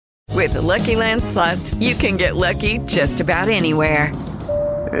With the Lucky Land Slots, you can get lucky just about anywhere.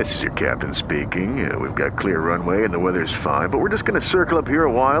 This is your captain speaking. We've got clear runway and the weather's fine, but we're just going to circle up here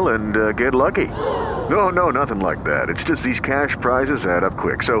a while and get lucky. No, nothing like that. It's just these cash prizes add up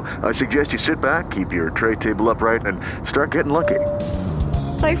quick. So I suggest you sit back, keep your tray table upright, and start getting lucky.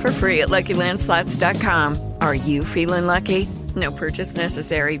 Play for free at LuckyLandSlots.com. Are you feeling lucky? No purchase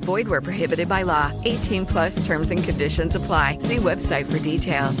necessary. Void where prohibited by law. 18 plus terms and conditions apply. See website for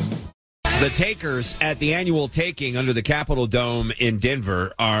details. The takers at the annual taking under the Capitol Dome in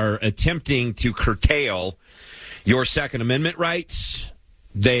Denver are attempting to curtail your Second Amendment rights.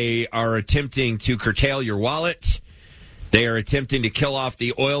 They are attempting to curtail your wallet. They are attempting to kill off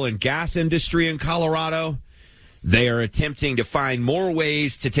the oil and gas industry in Colorado. They are attempting to find more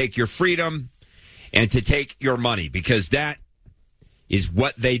ways to take your freedom and to take your money, because that is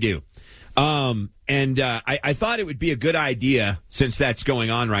what they do. I thought it would be a good idea, since that's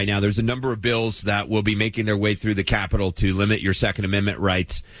going on right now. There's a number of bills that will be making their way through the Capitol to limit your Second Amendment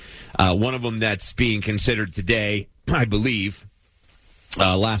rights. One of them that's being considered today, I believe,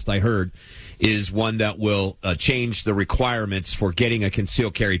 last I heard, is one that will change the requirements for getting a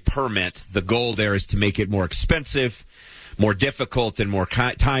concealed carry permit. The goal there is to make it more expensive, more difficult, and more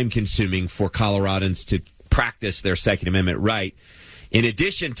time-consuming for Coloradans to practice their Second Amendment right. In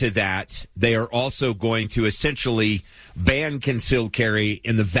addition to that, they are also going to essentially ban concealed carry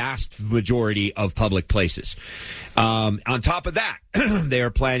in the vast majority of public places. On top of that, they are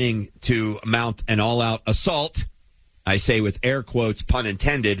planning to mount an all-out assault, I say with air quotes, pun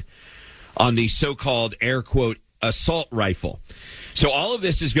intended, on the so-called air quote assault rifle. So all of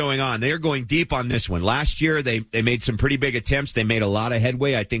this is going on. They are going deep on this one. Last year, they made some pretty big attempts. They made a lot of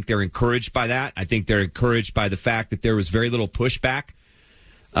headway. I think they're encouraged by that. I think they're encouraged by the fact that there was very little pushback.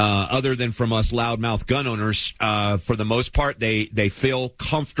 Other than from us loudmouth gun owners. For the most part, they feel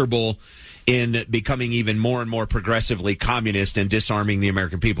comfortable in becoming even more and more progressively communist and disarming the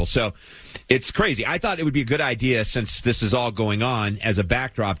American people. So it's crazy. I thought it would be a good idea, since this is all going on, as a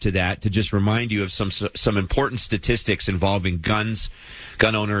backdrop to that, to just remind you of some important statistics involving guns,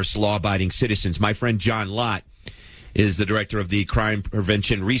 gun owners, law-abiding citizens. My friend John Lott is the director of the Crime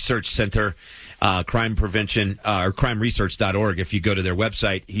Prevention Research Center, crime prevention, or crimeresearch.org. If you go to their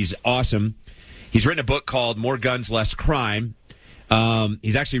website, he's awesome. He's written a book called More Guns, Less Crime.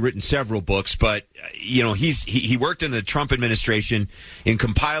 He's actually written several books, but he worked in the Trump administration in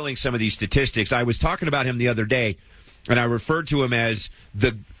compiling some of these statistics. I was talking about him the other day, and I referred to him as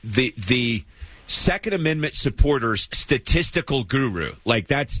the Second Amendment supporters' statistical guru. Like,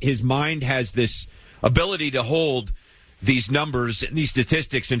 that's his mind has this ability to hold these numbers and these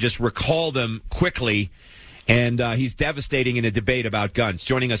statistics and just recall them quickly. And he's devastating in a debate about guns.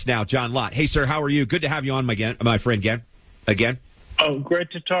 Joining us now, John Lott. Hey, sir, how are you? Good to have you on, my friend, again. Oh,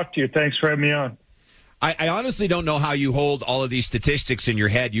 great to talk to you. Thanks for having me on. I honestly don't know how you hold all of these statistics in your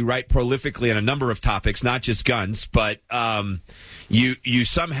head. You write prolifically on a number of topics, not just guns, but you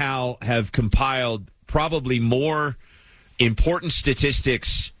somehow have compiled probably more important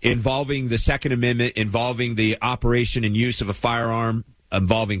statistics involving the Second Amendment, involving the operation and use of a firearm,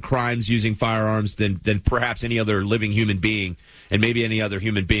 involving crimes using firearms than perhaps any other living human being, and maybe any other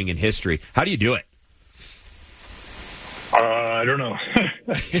human being in history. How do you do it? I don't know.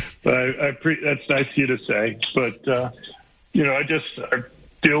 That's nice of you to say. But, I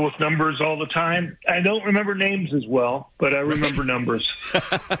deal with numbers all the time. I don't remember names as well, but I remember numbers.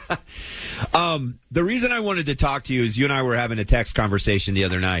 The reason I wanted to talk to you is you and I were having a text conversation the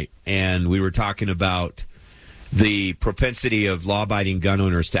other night, and we were talking about the propensity of law-abiding gun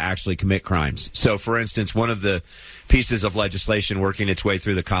owners to actually commit crimes. So, for instance, one of the pieces of legislation working its way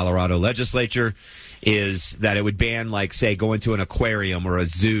through the Colorado legislature is that it would ban, like, say, going to an aquarium or a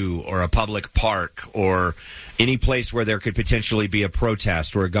zoo or a public park or any place where there could potentially be a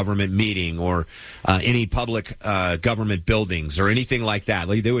protest or a government meeting or any public government buildings or anything like that.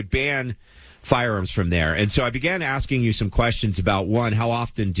 Like, they would ban firearms from there. And so I began asking you some questions about, one, how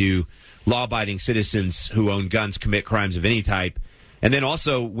often do law-abiding citizens who own guns commit crimes of any type? And then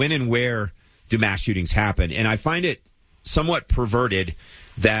also, when and where do mass shootings happen? And I find it somewhat perverted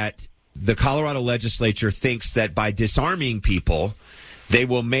that the Colorado legislature thinks that by disarming people, they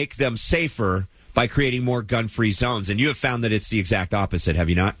will make them safer by creating more gun-free zones. And you have found that it's the exact opposite, have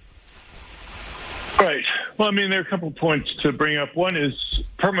you not? Right. Well, I mean, there are a couple of points to bring up. One is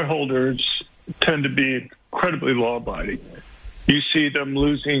permit holders tend to be incredibly law-abiding. You see them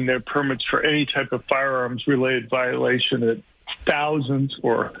losing their permits for any type of firearms-related violation at thousands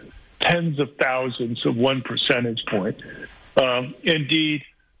or tens of thousands of 1 percentage point. Indeed,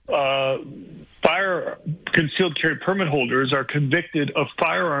 concealed carry permit holders are convicted of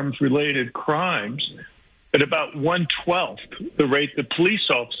firearms-related crimes at about 1/12 the rate that police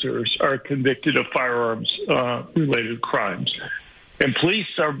officers are convicted of firearms-related crimes. And police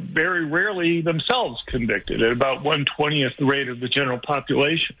are very rarely themselves convicted at about 1/20th the rate of the general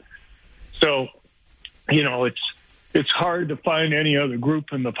population. So, it's hard to find any other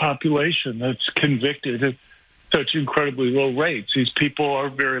group in the population that's convicted at such incredibly low rates. These people are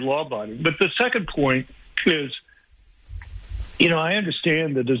very law-abiding. But the second point is, I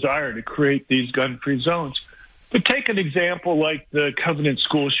understand the desire to create these gun-free zones. But take an example like the Covenant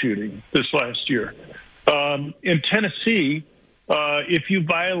school shooting this last year. In Tennessee, if you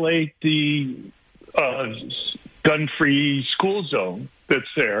violate the gun-free school zone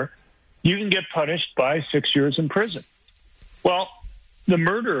that's there, you can get punished by 6 years in prison. Well, the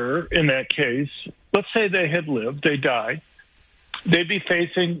murderer in that case, let's say they had lived, they died, they'd be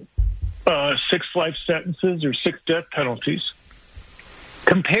facing 6 life sentences or 6 death penalties.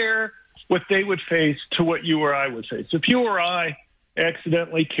 Compare what they would face to what you or I would face. If you or I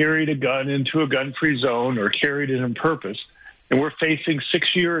accidentally carried a gun into a gun-free zone or carried it on purpose, and we're facing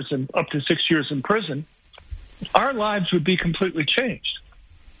 6 years and up to 6 years in prison, our lives would be completely changed.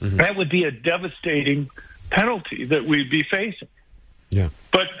 Mm-hmm. That would be a devastating penalty that we'd be facing. Yeah.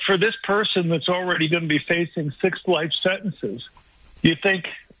 But for this person that's already going to be facing 6 life sentences, you think,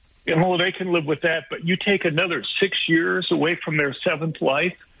 they can live with that, but you take another 6 years away from their 7th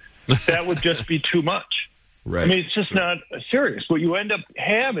life, that would just be too much. Right. I mean, it's just not serious. What you end up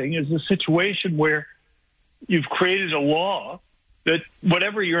having is a situation where you've created a law that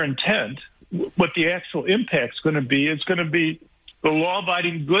whatever your intent, what the actual impact's going to be, it's going to be the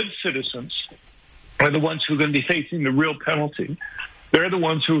law-abiding good citizens are the ones who are going to be facing the real penalty. They're the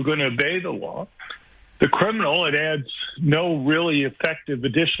ones who are going to obey the law. The criminal, it adds no really effective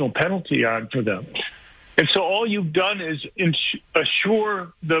additional penalty on for them. And so all you've done is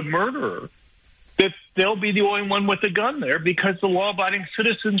assure the murderer that they'll be the only one with a gun there because the law-abiding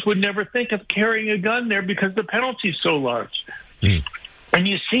citizens would never think of carrying a gun there because the penalty is so large. Mm. And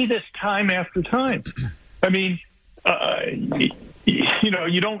you see this time after time. I mean,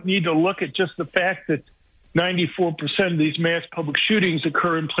 you don't need to look at just the fact that 94% of these mass public shootings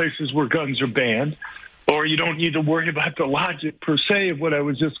occur in places where guns are banned, or you don't need to worry about the logic per se of what I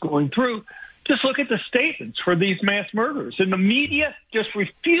was just going through. Just look at the statements for these mass murders. And the media just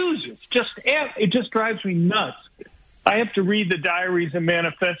refuses. It just drives me nuts. I have to read the diaries and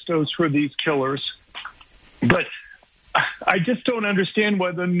manifestos for these killers. But I just don't understand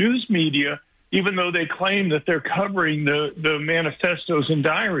why the news media, even though they claim that they're covering the manifestos and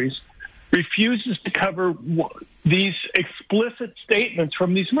diaries, refuses to cover these explicit statements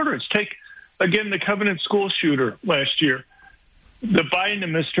from these murderers. Take, again, the Covenant school shooter last year. The Biden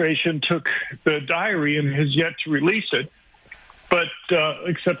administration took the diary and has yet to release it, but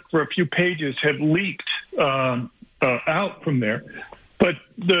except for a few pages have leaked out from there. But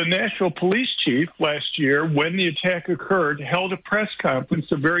the National Police Chief last year, when the attack occurred, held a press conference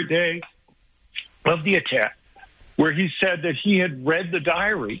the very day of the attack, where he said that he had read the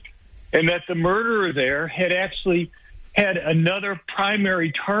diary and that the murderer there had actually had another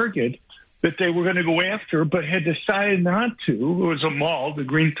primary target that they were going to go after, but had decided not to. It was a mall, the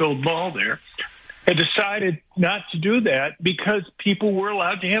Greenfield Mall there, had decided not to do that because people were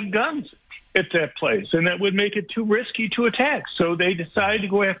allowed to have guns at that place, and that would make it too risky to attack. So they decided to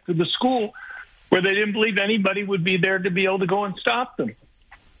go after the school where they didn't believe anybody would be there to be able to go and stop them.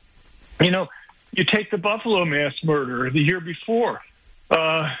 You take the Buffalo mass murder the year before.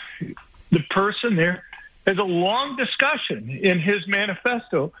 The person there has a long discussion in his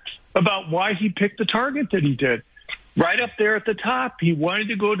manifesto about why he picked the target that he did. Right up there at the top, he wanted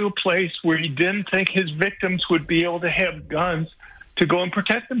to go to a place where he didn't think his victims would be able to have guns to go and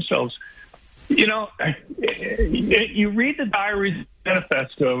protect themselves. You read the diaries and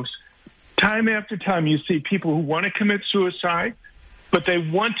manifestos, time after time you see people who want to commit suicide, but they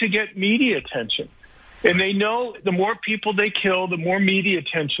want to get media attention. And they know the more people they kill, the more media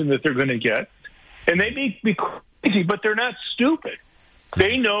attention that they're going to get. And they may be crazy, but they're not stupid.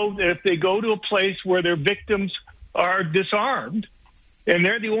 They know that if they go to a place where their victims are disarmed and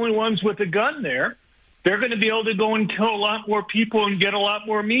they're the only ones with a gun there, they're going to be able to go and kill a lot more people and get a lot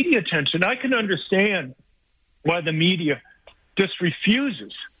more media attention. I can understand why the media just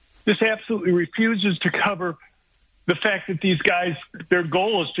absolutely refuses to cover the fact that these guys, their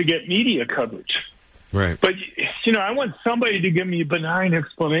goal is to get media coverage. Right. But, I want somebody to give me a benign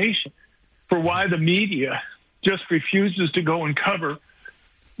explanation for why the media just refuses to go and cover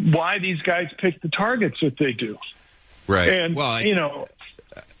why these guys pick the targets that they do. Right. And,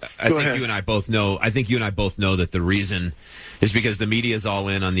 think you and I both know. I think you and I both know that the reason is because the media is all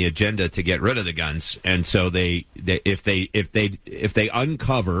in on the agenda to get rid of the guns, and so if they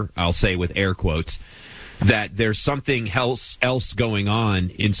uncover, I'll say with air quotes, that there's something else going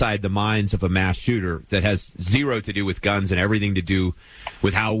on inside the minds of a mass shooter that has zero to do with guns and everything to do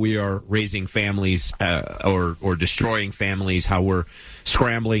with how we are raising families or destroying families, how we're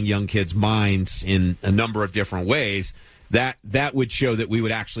scrambling young kids' minds in a number of different ways. That would show that we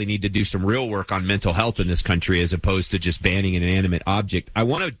would actually need to do some real work on mental health in this country as opposed to just banning an inanimate object. I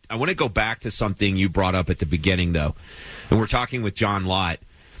want to go back to something you brought up at the beginning, though, and we're talking with John Lott.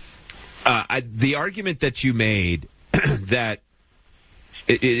 The argument that you made that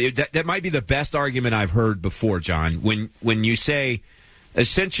might be the best argument I've heard before, John, when you say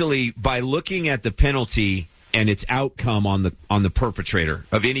essentially by looking at the penalty and its outcome on the perpetrator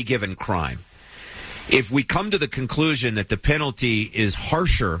of any given crime, if we come to the conclusion that the penalty is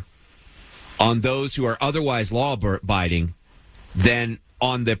harsher on those who are otherwise law-abiding than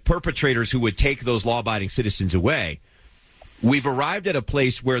on the perpetrators who would take those law-abiding citizens away, we've arrived at a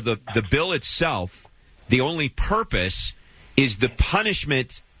place where the bill itself, the only purpose is the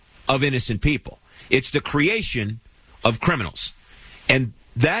punishment of innocent people. It's the creation of criminals. And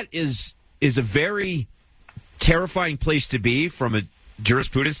that is a very terrifying place to be from a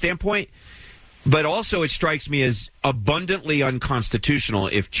jurisprudence standpoint. But also it strikes me as abundantly unconstitutional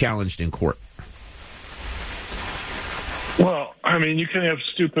if challenged in court. Well, I mean, you can have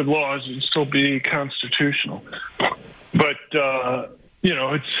stupid laws and still be constitutional. But,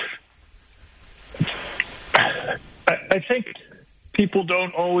 I think people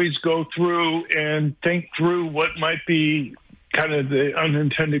don't always go through and think through what might be kind of the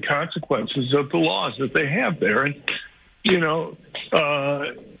unintended consequences of the laws that they have there. And,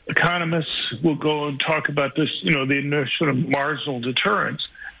 economists will go and talk about this, the sort of marginal deterrence.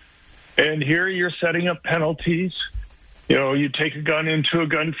 And here you're setting up penalties. You take a gun into a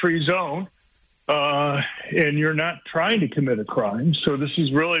gun-free zone, and you're not trying to commit a crime. So this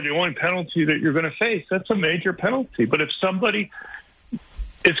is really the only penalty that you're going to face. That's a major penalty. But if somebody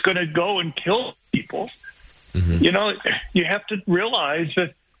is going to go and kill people, you have to realize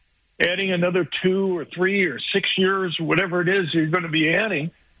that adding another 2 or 3 or 6 years, whatever it is you're going to be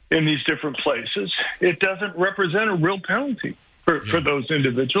adding in these different places, it doesn't represent a real penalty for those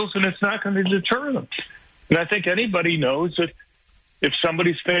individuals, and it's not going to deter them. And I think anybody knows that if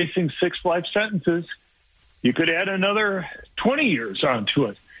somebody's facing 6 life sentences, you could add another 20 years onto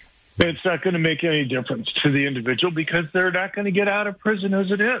it. And it's not going to make any difference to the individual because they're not going to get out of prison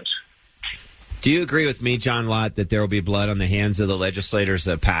as it is. Do you agree with me, John Lott, that there will be blood on the hands of the legislators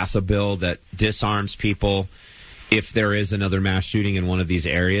that pass a bill that disarms people if there is another mass shooting in one of these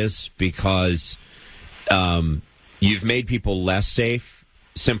areas because you've made people less safe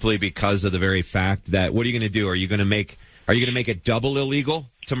simply because of the very fact that what are you going to do? Are you going to make it double illegal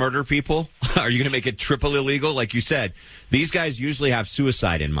to murder people? Are you going to make it triple illegal? Like you said, these guys usually have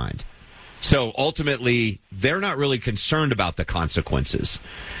suicide in mind. So ultimately, they're not really concerned about the consequences.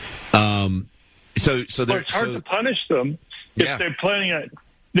 It's hard to punish them if they're planning on.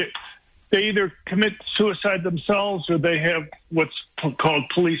 They either commit suicide themselves or they have what's called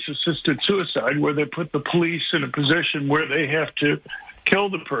police-assisted suicide, where they put the police in a position where they have to kill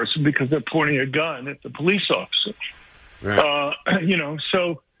the person because they're pointing a gun at the police officer. Right.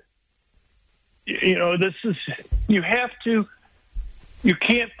 This is, you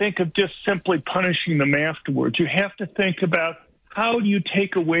can't think of just simply punishing them afterwards. You have to think about how do you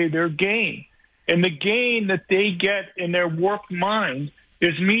take away their gain? And the gain that they get in their warped mind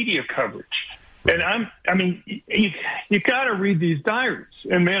is media coverage. And you got to read these diaries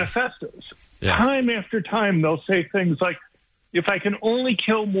and manifestos. Yeah. Time after time, they'll say things like, if I can only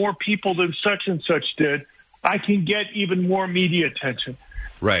kill more people than such and such did, I can get even more media attention.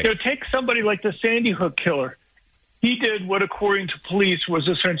 Right. Take somebody like the Sandy Hook killer. He did what, according to police, was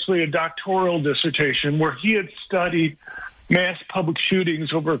essentially a doctoral dissertation where he had studied mass public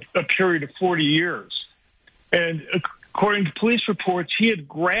shootings over a period of 40 years. And according to police reports, he had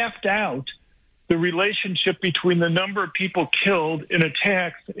graphed out the relationship between the number of people killed in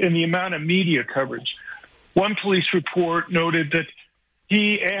attacks and the amount of media coverage. One police report noted that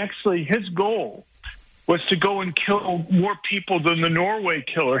his goal was to go and kill more people than the Norway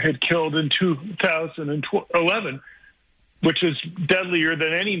killer had killed in 2011, which is deadlier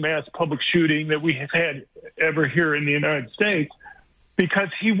than any mass public shooting that we have had ever here in the United States, because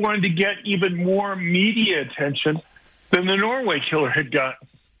he wanted to get even more media attention than the Norway killer had gotten.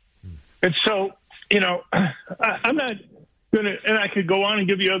 And so, I'm not going to, and I could go on and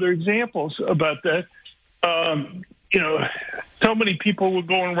give you other examples about that. so many people will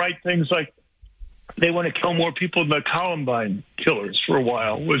go and write things like they want to kill more people than the Columbine killers for a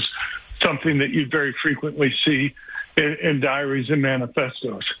while, was something that you very frequently see in diaries and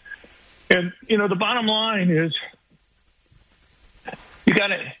manifestos. And, the bottom line is you got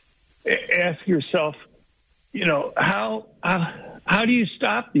to ask yourself, how do you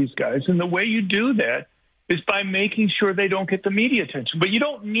stop these guys? And the way you do that is by making sure they don't get the media attention. But you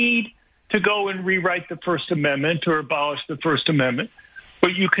don't need to go and rewrite the First Amendment or abolish the First Amendment.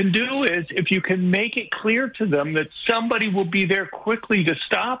 What you can do is, if you can make it clear to them that somebody will be there quickly to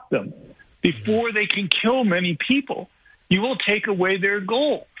stop them before they can kill many people, you will take away their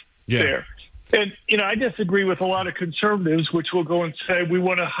goal there. And, I disagree with a lot of conservatives, which will go and say, we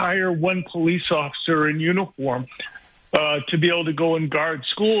want to hire one police officer in uniform to be able to go and guard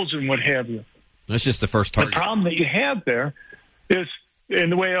schools and what have you. That's just the first target. The problem that you have there is,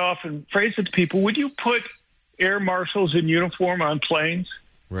 and the way I often phrase it to people, would you put air marshals in uniform on planes?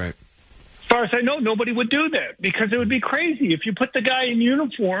 Right. As far as I know, nobody would do that because it would be crazy. If you put the guy in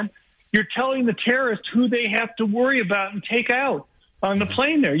uniform, you're telling the terrorists who they have to worry about and take out on the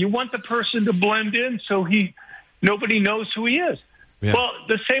plane there. You want the person to blend in so nobody knows who he is. Yeah. Well,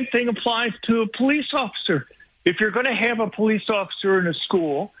 the same thing applies to a police officer. If you're going to have a police officer in a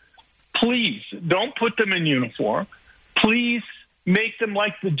school, please don't put them in uniform. Please make them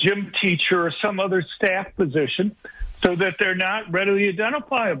like the gym teacher or some other staff position so that they're not readily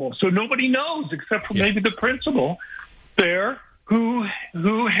identifiable. So nobody knows except for maybe the principal there who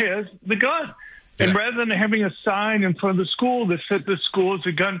has the gun. Yeah. And rather than having a sign in front of the school that said this school is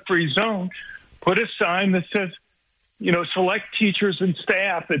a gun-free zone, put a sign that says, select teachers and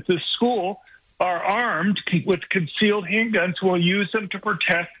staff at this school are armed with concealed handguns. We'll use them to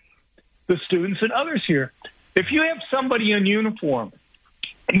protect the students and others here. If you have somebody in uniform,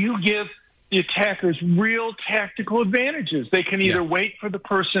 you give the attackers real tactical advantages. They can either wait for the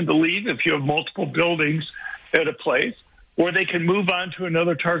person to leave if you have multiple buildings at a place, or they can move on to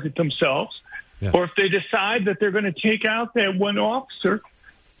another target themselves. Yeah. Or if they decide that they're going to take out that one officer,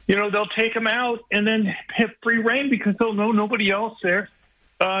 they'll take him out and then have free reign because they'll know nobody else there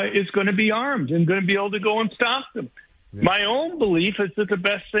is going to be armed and going to be able to go and stop them. Yeah. My own belief is that the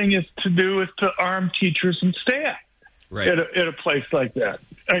best thing is to arm teachers and staff at a place like that.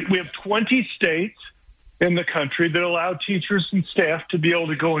 We have 20 states in the country that allow teachers and staff to be able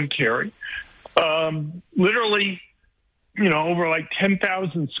to go and carry. Literally, over like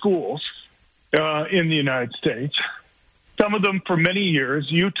 10,000 schools in the United States. Some of them for many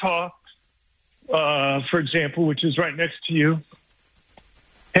years. Utah, for example, which is right next to you,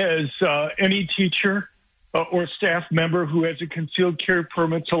 has any teacher or staff member who has a concealed carry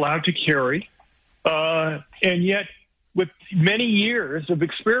permit is allowed to carry. And yet, with many years of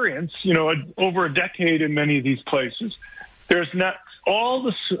experience, over a decade in many of these places, there's not all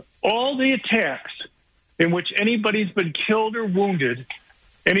the attacks in which anybody's been killed or wounded,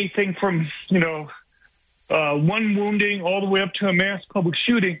 anything from, one wounding all the way up to a mass public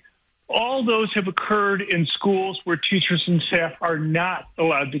shooting, all those have occurred in schools where teachers and staff are not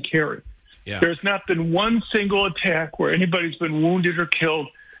allowed to carry. Yeah. There's not been one single attack where anybody's been wounded or killed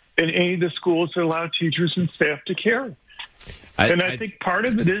in any of the schools that allow teachers and staff to carry. I think part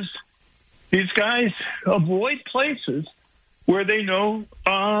of it is these guys avoid places where they know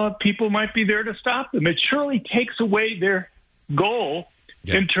people might be there to stop them. It surely takes away their goal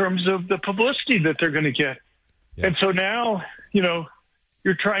in terms of the publicity that they're going to get. Yeah. And so now,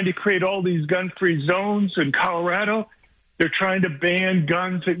 you're trying to create all these gun-free zones in Colorado. They're trying to ban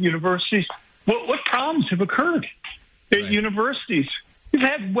guns at universities. What problems have occurred at universities? We've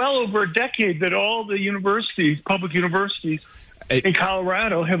had well over a decade that all the universities, public universities in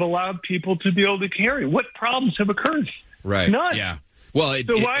Colorado, have allowed people to be able to carry. What problems have occurred? Right. None. Yeah. Well,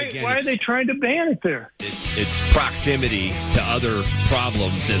 why are they trying to ban it there? It's proximity to other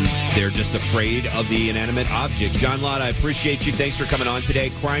problems, and they're just afraid of the inanimate object. John Lott, I appreciate you. Thanks for coming on today.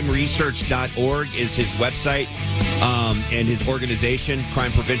 CrimeResearch.org is his website and his organization,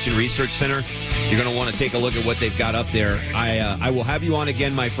 Crime Prevention Research Center. You're going to want to take a look at what they've got up there. I will have you on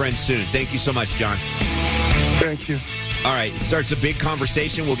again, my friend, soon. Thank you so much, John. Thank you. All right, it starts a big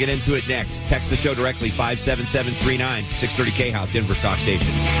conversation. We'll get into it next. Text the show directly, 57739, 630 K-House, Denver Talk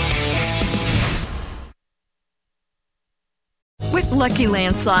Station. With Lucky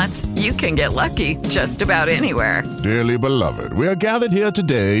Land Slots, you can get lucky just about anywhere. Dearly beloved, we are gathered here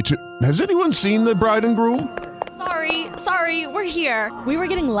today to... Has anyone seen the bride and groom? Sorry, we're here. We were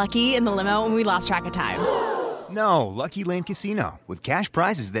getting lucky in the limo and we lost track of time. No, Lucky Land Casino, with cash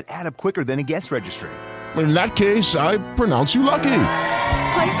prizes that add up quicker than a guest registry. In that case, I pronounce you lucky.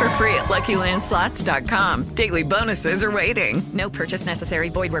 Play for free at LuckyLandSlots.com. Daily bonuses are waiting. No purchase necessary.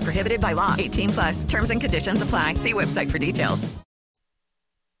 Void where prohibited by law. 18 plus. Terms and conditions apply. See website for details.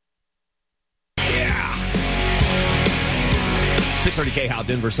 630 KHOW,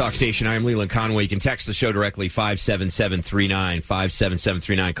 Denver's Talk Station. I am Leland Conway. You can text the show directly, 57739,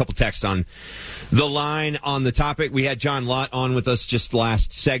 57739. A couple texts on the line on the topic. We had John Lott on with us just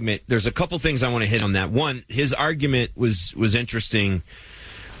last segment. There's a couple things I want to hit on that. One, his argument was interesting,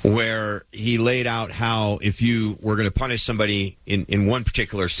 where he laid out how if you were going to punish somebody in one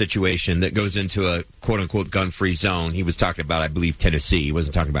particular situation that goes into a quote-unquote gun-free zone, he was talking about, I believe, Tennessee. He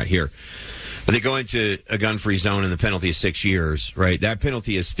wasn't talking about here. But they go into a gun-free zone and the penalty is 6 years, right? That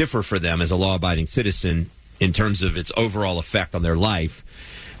penalty is stiffer for them as a law-abiding citizen in terms of its overall effect on their life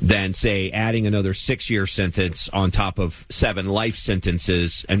than, say, adding another 6-year sentence on top of 7 life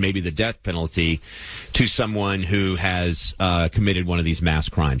sentences and maybe the death penalty to someone who has committed one of these mass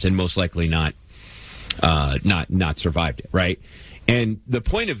crimes and most likely not survived it, right? And the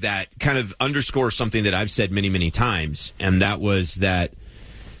point of that kind of underscores something that I've said many, many times, and that was that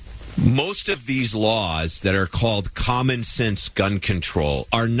most of these laws that are called common sense gun control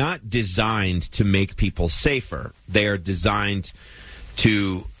are not designed to make people safer. They are designed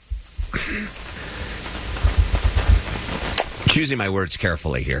to, choosing my words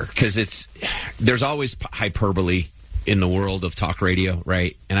carefully here, because there's always hyperbole in the world of talk radio,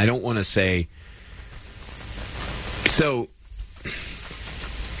 right? And I don't want to say, so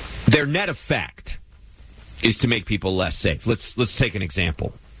their net effect is to make people less safe. Let's take an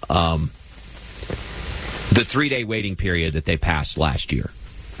example. The 3-day waiting period that they passed last year,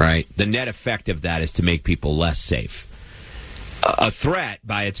 right? The net effect of that is to make people less safe. A threat,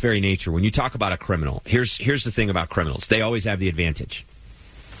 by its very nature, when you talk about a criminal, here's the thing about criminals. They always have the advantage.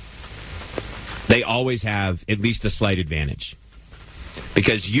 They always have at least a slight advantage.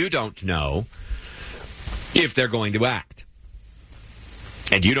 Because you don't know if they're going to act.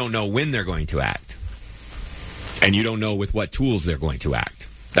 And you don't know when they're going to act. And you don't know with what tools they're going to act.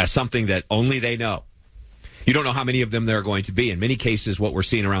 That's something that only they know. You don't know how many of them there are going to be. In many cases, what we're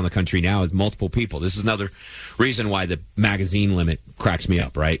seeing around the country now is multiple people. This is another reason why the magazine limit cracks me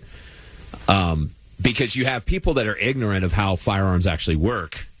up, right? Because you have people that are ignorant of how firearms actually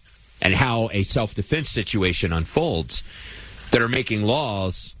work and how a self-defense situation unfolds that are making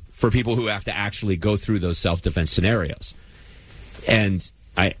laws for people who have to actually go through those self-defense scenarios. And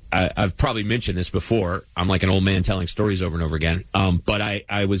I've probably mentioned this before. I'm like an old man telling stories over and over again. But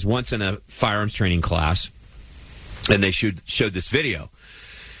I was once in a firearms training class, and they showed this video.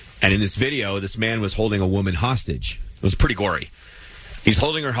 And in this video, this man was holding a woman hostage. It was pretty gory. He's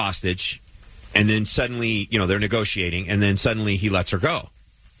holding her hostage, and then suddenly, they're negotiating, and then suddenly he lets her go.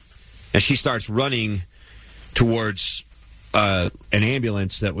 And she starts running towards an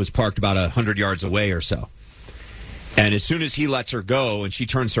ambulance that was parked about 100 yards away or so. And as soon as he lets her go and she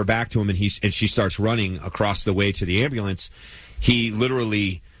turns her back to him and she starts running across the way to the ambulance, he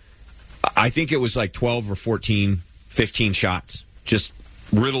literally, I think it was like 12 or 14, 15 shots, just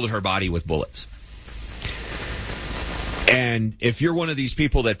riddled her body with bullets. And if you're one of these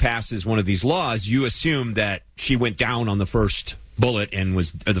people that passes one of these laws, you assume that she went down on the first bullet and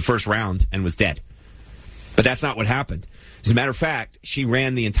the first round and was dead. But that's not what happened. As a matter of fact, she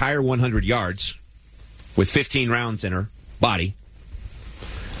ran the entire 100 yards with 15 rounds in her body.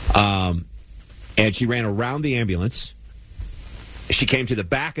 And she ran around the ambulance. She came to the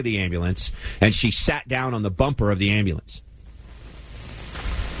back of the ambulance, and she sat down on the bumper of the ambulance.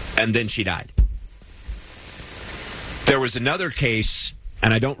 And then she died. There was another case,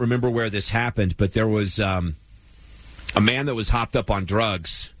 and I don't remember where this happened, but there was a man that was hopped up on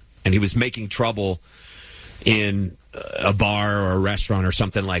drugs, and he was making trouble in a bar or a restaurant or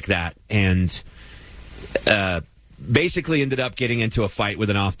something like that. And basically ended up getting into a fight with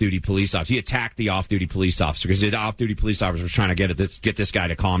an off-duty police officer. He attacked the off-duty police officer because the off-duty police officer was trying to get this guy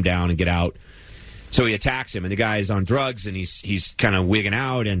to calm down and get out. So he attacks him, and the guy is on drugs, and he's kind of wigging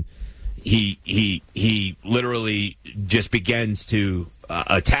out, and he literally just begins to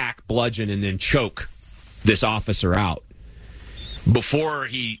attack, bludgeon, and then choke this officer out. Before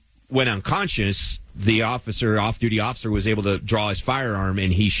he went unconscious, the off-duty officer was able to draw his firearm,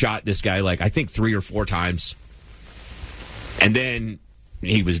 and he shot this guy, I think 3 or 4 times. And then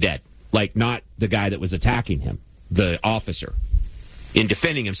he was dead. Not the guy that was attacking him. The officer, in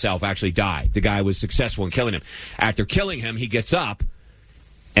defending himself, actually died. The guy was successful in killing him. After killing him, he gets up,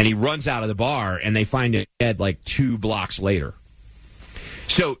 and he runs out of the bar, and they find him dead 2 blocks later.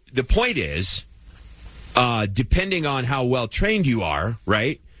 So the point is, depending on how well trained you are,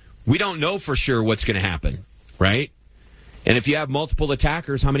 right, we don't know for sure what's going to happen, right? And if you have multiple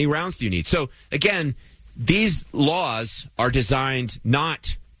attackers, how many rounds do you need? So, again, these laws are designed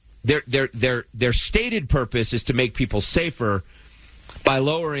not... Their stated purpose is to make people safer by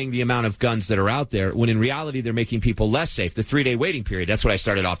lowering the amount of guns that are out there, when in reality they're making people less safe. The 3-day waiting period, that's what I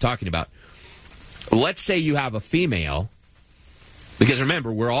started off talking about. Let's say you have a female, because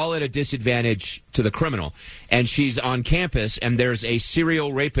remember, we're all at a disadvantage to the criminal, and she's on campus, and there's a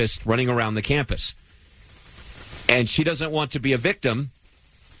serial rapist running around the campus. And she doesn't want to be a victim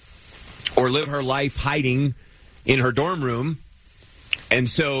or live her life hiding in her dorm room. And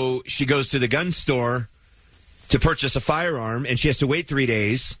so she goes to the gun store to purchase a firearm, and she has to wait 3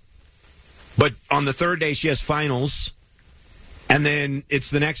 days. But on the third day, she has finals. And then it's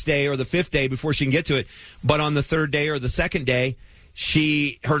the next day or the fifth day before she can get to it. But on the third day or the second day,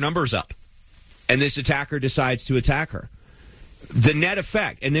 her number's up. And this attacker decides to attack her. The net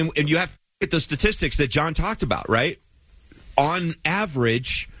effect, and you have to get the statistics that John talked about, right? On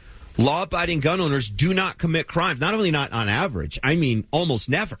average, law-abiding gun owners do not commit crimes. Not only not on average, I mean almost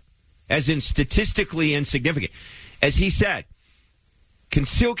never, as in statistically insignificant. As he said,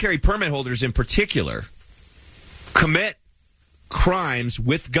 concealed carry permit holders in particular commit crimes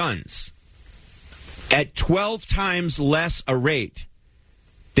with guns at 12 times less a rate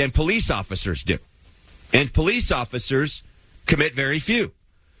than police officers do. And police officers commit very few.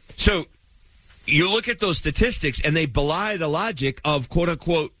 So you look at those statistics, and they belie the logic of,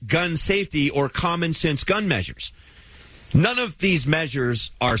 quote-unquote, gun safety or common-sense gun measures. None of these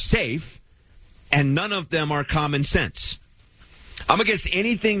measures are safe, and none of them are common sense. I'm against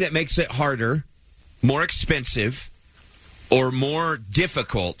anything that makes it harder, more expensive, or more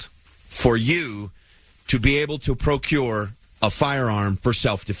difficult for you to be able to procure a firearm for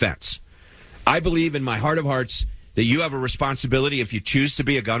self-defense. I believe in my heart of hearts that you have a responsibility, if you choose to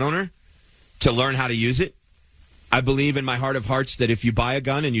be a gun owner, to learn how to use it. I believe in my heart of hearts that if you buy a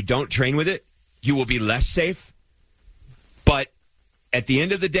gun and you don't train with it, you will be less safe. But at the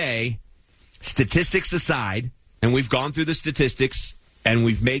end of the day, statistics aside, and we've gone through the statistics and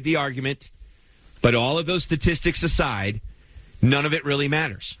we've made the argument, but all of those statistics aside, none of it really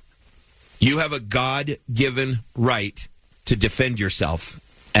matters. You have a God-given right to defend yourself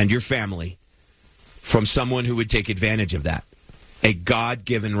and your family from someone who would take advantage of that. A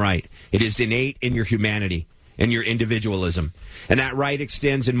God-given right. It is innate in your humanity and your individualism. And that right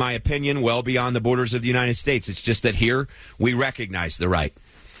extends, in my opinion, well beyond the borders of the United States. It's just that here we recognize the right.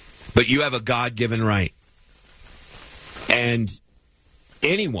 But you have a God-given right. And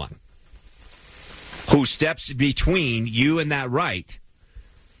anyone who steps between you and that right,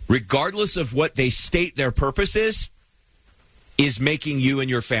 regardless of what they state their purpose is making you and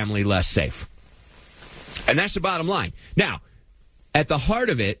your family less safe. And that's the bottom line. Now, at the heart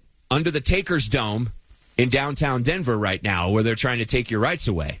of it, under the Taker's Dome in downtown Denver right now, where they're trying to take your rights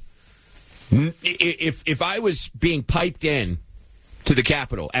away, if I was being piped in to the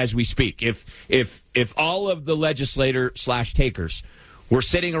Capitol as we speak, if all of the legislator/takers were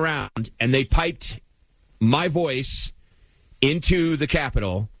sitting around and they piped my voice into the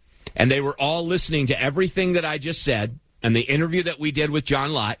Capitol and they were all listening to everything that I just said and the interview that we did with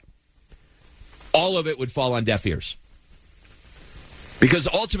John Lott, all of it would fall on deaf ears. Because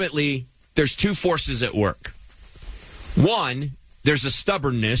ultimately, there's two forces at work. One, there's a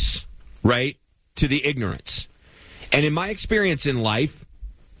stubbornness, right, to the ignorance. And in my experience in life,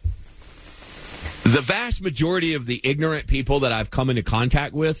 the vast majority of the ignorant people that I've come into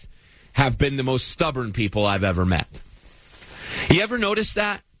contact with have been the most stubborn people I've ever met. You ever notice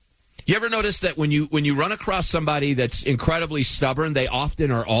that? You ever notice that when you run across somebody that's incredibly stubborn, they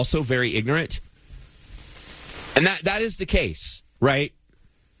often are also very ignorant? And that is the case, right?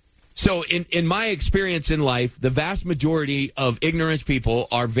 So in my experience in life, the vast majority of ignorant people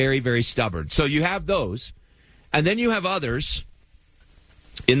are very, very stubborn. So you have those. And then you have others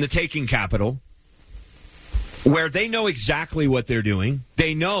in the taking capital where they know exactly what they're doing.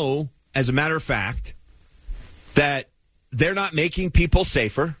 They know, as a matter of fact, that they're not making people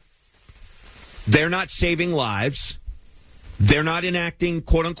safer. They're not saving lives. They're not enacting,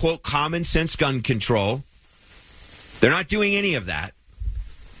 quote-unquote, common sense gun control. They're not doing any of that.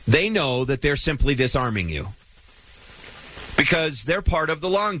 They know that they're simply disarming you because they're part of the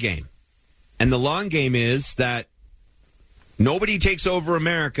long game. And the long game is that nobody takes over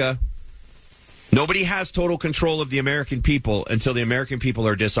America. Nobody has total control of the American people until the American people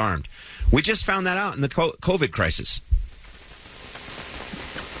are disarmed. We just found that out in the COVID crisis.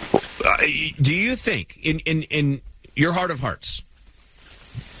 Do you think, in your heart of hearts,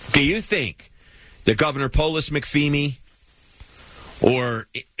 do you think that Governor Polis McPhee or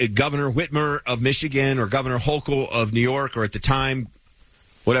Governor Whitmer of Michigan, or Governor Hochul of New York, or at the time,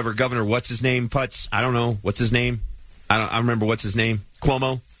 whatever Governor, what's his name, Putz? I don't know. What's his name? I don't remember what's his name.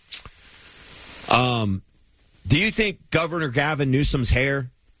 Cuomo. Do you think Governor Gavin Newsom's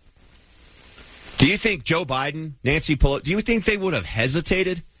hair? Do you think Joe Biden, Nancy Pelosi, do you think they would have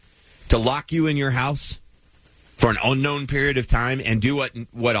hesitated to lock you in your house for an unknown period of time and do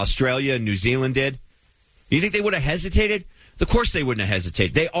what Australia and New Zealand did? Do you think they would have hesitated? Of course they wouldn't have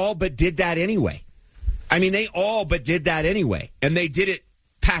hesitated. They all but did that anyway. I mean, they all but did that anyway. And they did it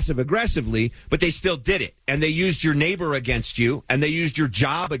passive-aggressively, but they still did it. And they used your neighbor against you, and they used your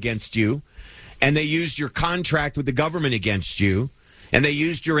job against you, and they used your contract with the government against you, and they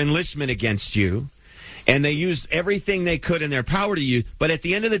used your enlistment against you, and they used everything they could in their power to you. But at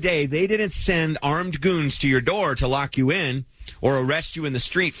the end of the day, they didn't send armed goons to your door to lock you in or arrest you in the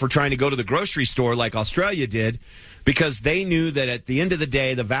street for trying to go to the grocery store like Australia did, because they knew that at the end of the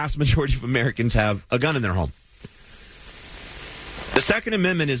day, the vast majority of Americans have a gun in their home. The Second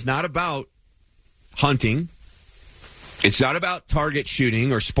Amendment is not about hunting. It's not about target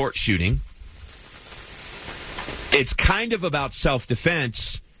shooting or sport shooting. It's kind of about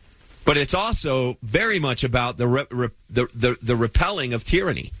self-defense, but it's also very much about the repelling of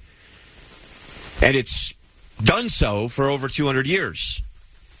tyranny. And it's done so for over 200 years.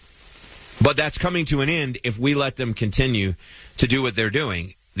 But that's coming to an end if we let them continue to do what they're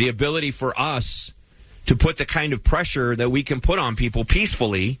doing. The ability for us to put the kind of pressure that we can put on people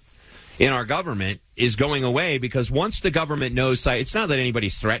peacefully in our government is going away, because once the government knows, it's not that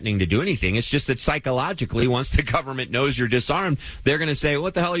anybody's threatening to do anything, it's just that psychologically, once the government knows you're disarmed, they're going to say,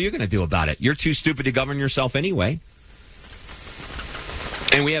 what the hell are you going to do about it? You're too stupid to govern yourself anyway.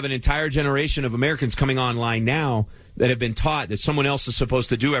 And we have an entire generation of Americans coming online now that have been taught that someone else is supposed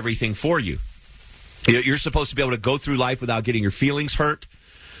to do everything for you. You're supposed to be able to go through life without getting your feelings hurt.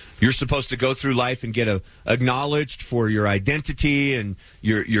 You're supposed to go through life and get acknowledged for your identity and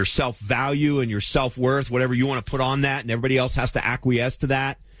your self-value and your self-worth, whatever you want to put on that, and everybody else has to acquiesce to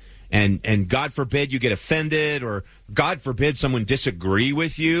that. And God forbid you get offended, or God forbid someone disagree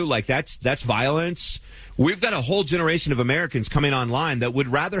with you. Like that's violence. We've got a whole generation of Americans coming online that would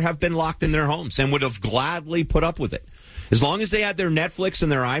rather have been locked in their homes and would have gladly put up with it. As long as they had their Netflix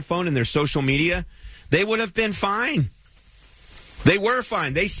and their iPhone and their social media, they would have been fine. They were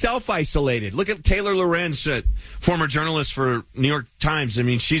fine. They self-isolated. Look at Taylor Lorenz, former journalist for New York Times. I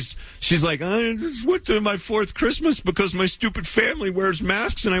mean, she's like, I just went to my fourth Christmas because my stupid family wears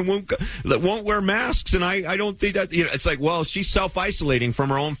masks and I won't wear masks, and I don't think that, it's like, well, she's self-isolating from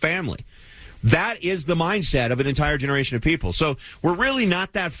her own family. That is the mindset of an entire generation of people. So we're really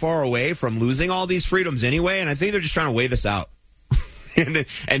not that far away from losing all these freedoms anyway, and I think they're just trying to wait us out and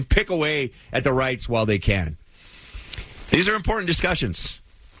pick away at the rights while they can. These are important discussions,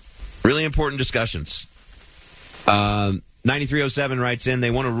 really important discussions. 9307 writes in,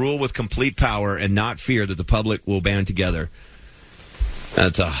 they want to rule with complete power and not fear that the public will band together.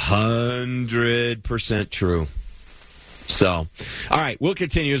 That's 100% true. So, all right, we'll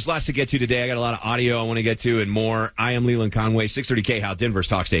continue. There's lots to get to today. I got a lot of audio I want to get to and more. I am Leland Conway, 630 KHOW, Denver's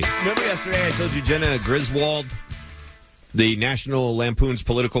Talk Station. Remember yesterday I told you Jenna Griswold, the National Lampoon's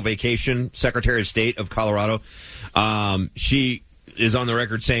Political Vacation Secretary of State of Colorado, she is on the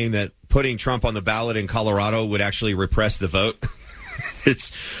record saying that putting Trump on the ballot in Colorado would actually repress the vote.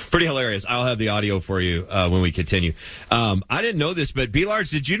 It's pretty hilarious. I'll have the audio for you when we continue. I didn't know this, but B-Large,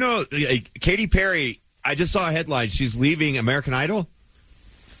 did you know Katy Perry, I just saw a headline, she's leaving American Idol?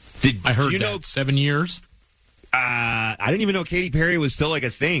 I heard that. 7 years? I didn't even know Katy Perry was still like a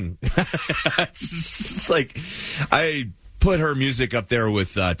thing. It's like, I put her music up there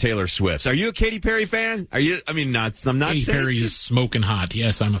with Taylor Swift's. Are you a Katy Perry fan? Are you? I mean, I'm not. Katy Perry is smoking hot.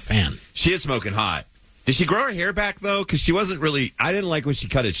 Yes, I'm a fan. She is smoking hot. Did she grow her hair back though? Because she wasn't really. I didn't like when she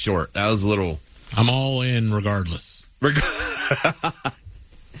cut it short. That was a little. I'm all in regardless. I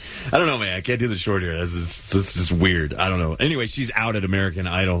don't know, man. I can't do the short hair. That's just weird. I don't know. Anyway, she's out at American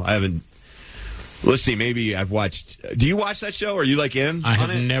Idol. I haven't. Let's see, maybe I've watched... Do you watch that show? Are you, like, in I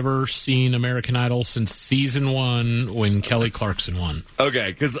have never seen American Idol since season 1 when Kelly Clarkson won.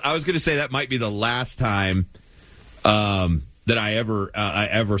 Okay, because I was going to say that might be the last time that I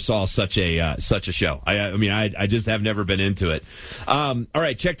ever saw such a show. I just have never been into it. All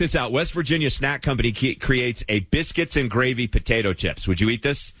right, check this out. West Virginia Snack Company creates a biscuits and gravy potato chips. Would you eat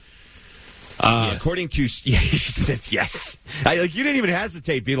this? Yes. According to... yes. You didn't even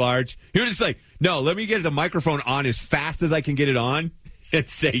hesitate, B-Large. You were just like... No, let me get the microphone on as fast as I can get it on and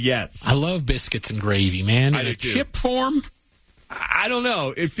say yes. I love biscuits and gravy, man. In a chip form? I don't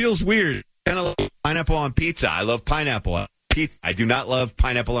know. It feels weird. Kind of like pineapple on pizza. I love pineapple. pizza. I do not love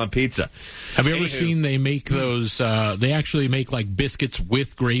pineapple on pizza. Have you ever seen they make those? They actually make like biscuits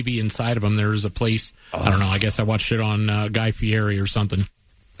with gravy inside of them. There's a place. I don't know. I guess I watched it on Guy Fieri or something.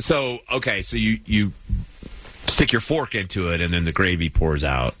 So you stick your fork into it and then the gravy pours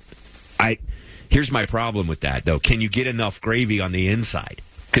out. Here's my problem with that though. Can you get enough gravy on the inside?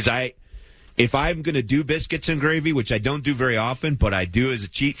 Because if I'm going to do biscuits and gravy, which I don't do very often, but I do as a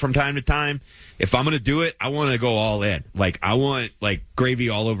cheat from time to time, if I'm going to do it, I want to go all in. Like, I want, like, gravy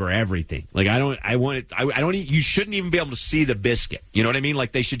all over everything. Like, you shouldn't even be able to see the biscuit. You know what I mean?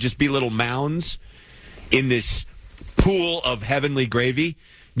 Like, they should just be little mounds in this pool of heavenly gravy.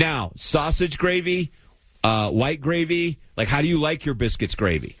 Now, sausage gravy, white gravy, like, how do you like your biscuits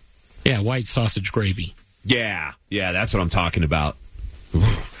gravy? Yeah, white sausage gravy. Yeah, that's what I'm talking about.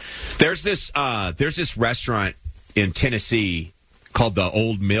 There's this restaurant in Tennessee called the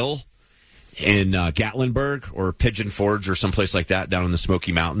Old Mill in Gatlinburg or Pigeon Forge or someplace like that down in the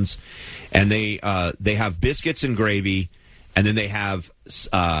Smoky Mountains, and they have biscuits and gravy, and then they have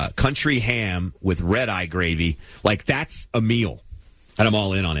country ham with red eye gravy. Like, that's a meal, and I'm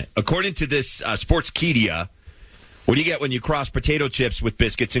all in on it. According to this Sportskeeda, what do you get when you cross potato chips with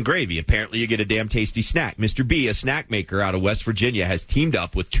biscuits and gravy? Apparently, you get a damn tasty snack. Mr. B, a snack maker out of West Virginia, has teamed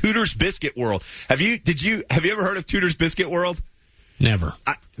up with Tudor's Biscuit World. Have you ever heard of Tudor's Biscuit World? Never.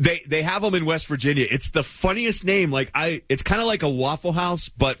 They have them in West Virginia. It's the funniest name. It's kind of like a Waffle House,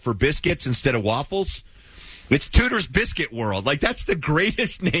 but for biscuits instead of waffles. It's Tudor's Biscuit World. Like, that's the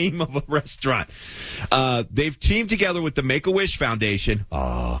greatest name of a restaurant. They've teamed together with the Make-A-Wish Foundation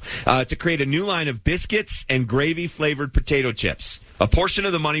to create a new line of biscuits and gravy-flavored potato chips. A portion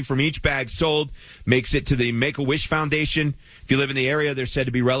of the money from each bag sold makes it to the Make-A-Wish Foundation. If you live in the area, they're said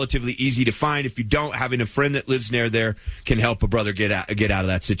to be relatively easy to find. If you don't, having a friend that lives near there can help a brother get out of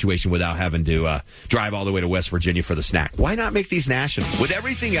that situation without having to drive all the way to West Virginia for the snack. Why not make these national? With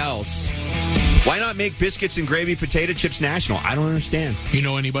everything else, why not make biscuits and gravy potato chips national? I don't understand. You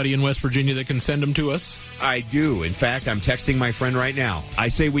know anybody in West Virginia that can send them to us? I do. In fact, I'm texting my friend right now. I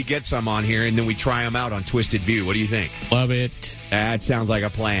say we get some on here, and then we try them out on Twisted View. What do you think? Love it. That sounds like a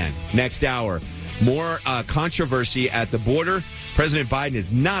plan. Next hour, more controversy at the border. President Biden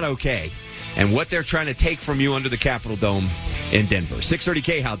is not okay, and what they're trying to take from you under the Capitol Dome in Denver.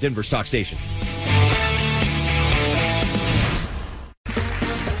 630 KHOW, Denver's talk station.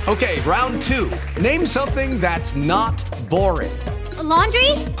 Okay, round two. Name something that's not boring. A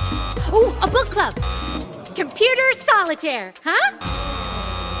laundry? Ooh, a book club. Computer solitaire, huh?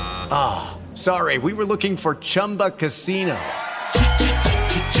 Ah, sorry, we were looking for Chumba Casino.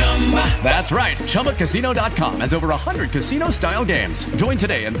 That's right, ChumbaCasino.com has over 100 casino-style games. Join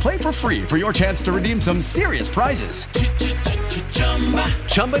today and play for free for your chance to redeem some serious prizes.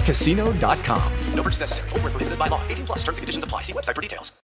 ChumbaCasino.com. No purchase necessary. Void where prohibited by law. 18+ terms and conditions apply. See website for details.